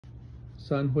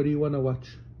Son, what do you want to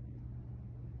watch?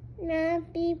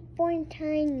 Not before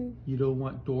time. You don't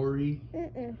want Dory?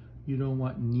 Mm-mm. You don't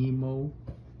want Nemo?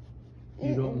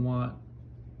 You don't want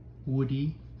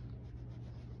Woody?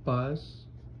 Buzz?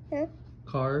 Huh?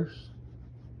 Cars?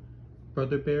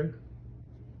 Brother Bear?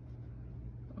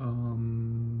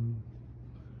 Do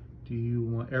you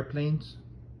want airplanes?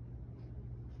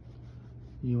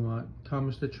 You want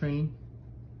Thomas the Train?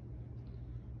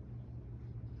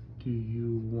 Do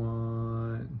you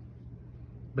want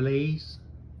Blaze?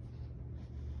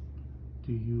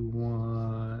 Do you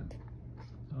want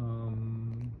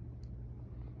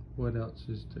what else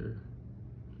is there?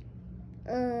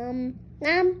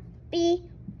 Not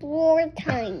before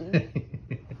time.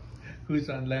 Who's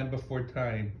on Land Before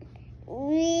Time?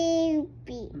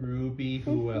 Ruby. Ruby.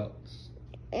 Who else?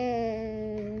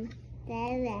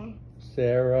 Sarah.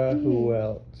 Sarah. Who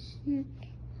else?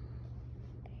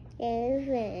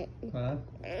 Huh?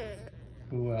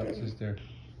 Who else is there?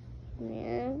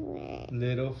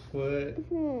 Littlefoot.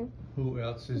 Who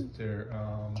else is there?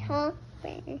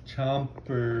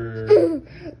 Chomper.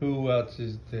 Who else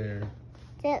is there?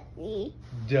 Ducky.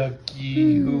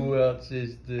 Ducky. Who else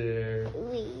is there?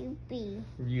 Ruby.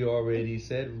 You already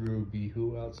said Ruby.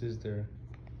 Who else is there?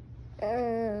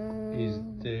 Is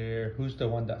there? Who's the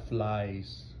one that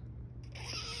flies?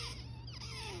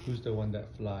 Who's the one that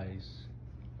flies?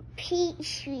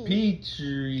 Petrie.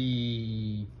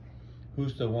 Petrie.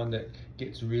 Who's the one that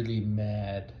gets really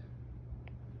mad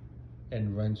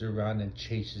and runs around and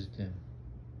chases them?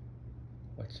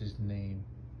 What's his name?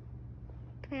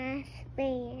 Fast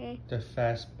Spider. The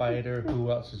Fast Spider.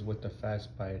 Who else is with the Fast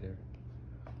Spider?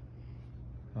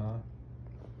 Huh?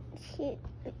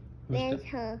 That's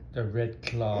her. The Red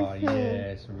Claw.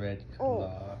 Yes, Red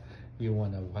Claw. You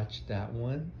want to watch that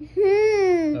one?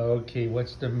 Okay,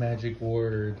 what's the magic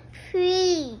word?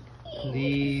 Please.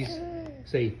 Please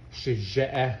say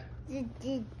je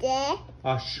enchanté.